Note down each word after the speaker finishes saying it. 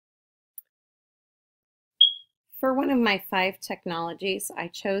For one of my 5 technologies, I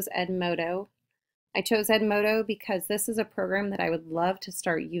chose Edmodo. I chose Edmodo because this is a program that I would love to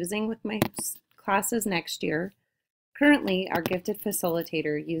start using with my classes next year. Currently, our gifted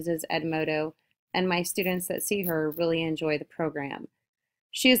facilitator uses Edmodo, and my students that see her really enjoy the program.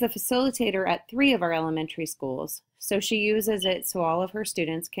 She is the facilitator at 3 of our elementary schools, so she uses it so all of her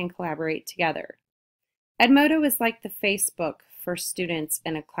students can collaborate together. Edmodo is like the Facebook for students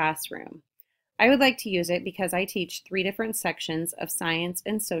in a classroom. I would like to use it because I teach 3 different sections of science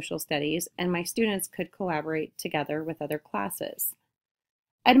and social studies, and my students could collaborate together with other classes.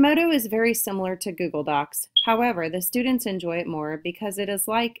 Edmodo is very similar to Google Docs. However, the students enjoy it more because it is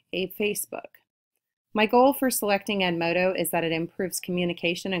like a Facebook. My goal for selecting Edmodo is that it improves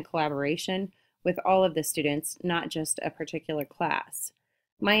communication and collaboration with all of the students, not just a particular class.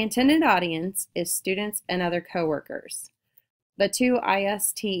 My intended audience is students and other coworkers. The 2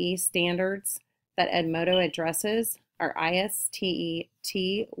 ISTE standards that Edmodo addresses are ISTE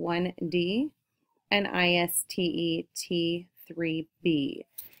T1D and ISTE T3B.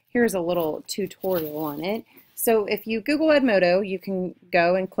 Here's a little tutorial on it. So if you Google Edmodo, you can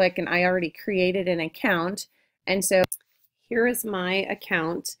go and click, and I already created an account. And so here is my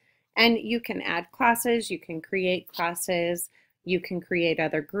account, and you can add classes, you can create classes, you can create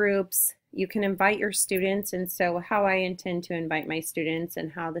other groups, you can invite your students. And so how I intend to invite my students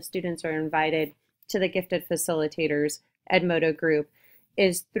and how the students are invited to the Gifted Facilitators Edmodo group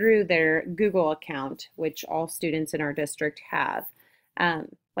is through their Google account, which all students in our district have.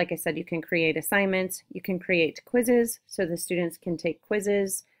 Like I said, you can create assignments, you can create quizzes, so the students can take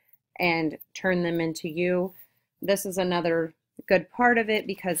quizzes and turn them into you. This is another good part of it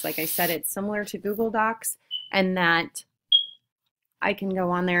because, like I said, it's similar to Google Docs, and that I can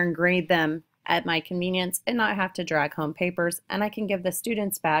go on there and grade them at my convenience and not have to drag home papers, and I can give the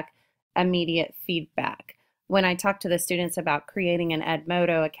students back immediate feedback. When I talk to the students about creating an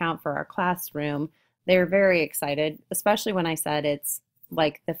Edmodo account for our classroom, they're very excited, especially when I said it's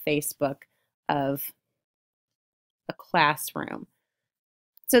like the Facebook of a classroom.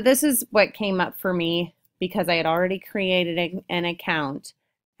 So this is what came up for me because I had already created an account,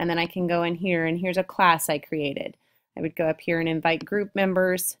 and then I can go in here, and here's a class I created. I would go up here and invite group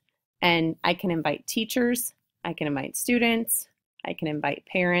members, and I can invite teachers, I can invite students, I can invite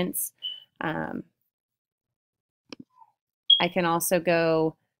parents. I can also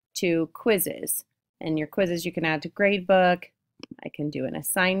go to quizzes, and your quizzes you can add to gradebook. I can do an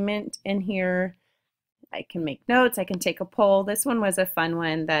assignment in here. I can make notes. I can take a poll. This one was a fun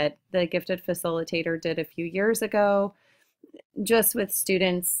one that the Gifted Facilitator did a few years ago, just with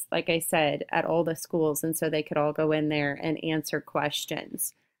students, like I said, at all the schools, and so they could all go in there and answer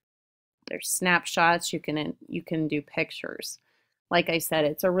questions. There's snapshots. You can do pictures. Like I said,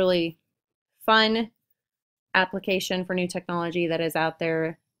 it's a really fun application for new technology that is out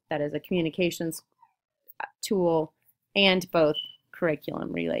there, that is a communications tool and both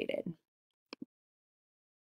curriculum related.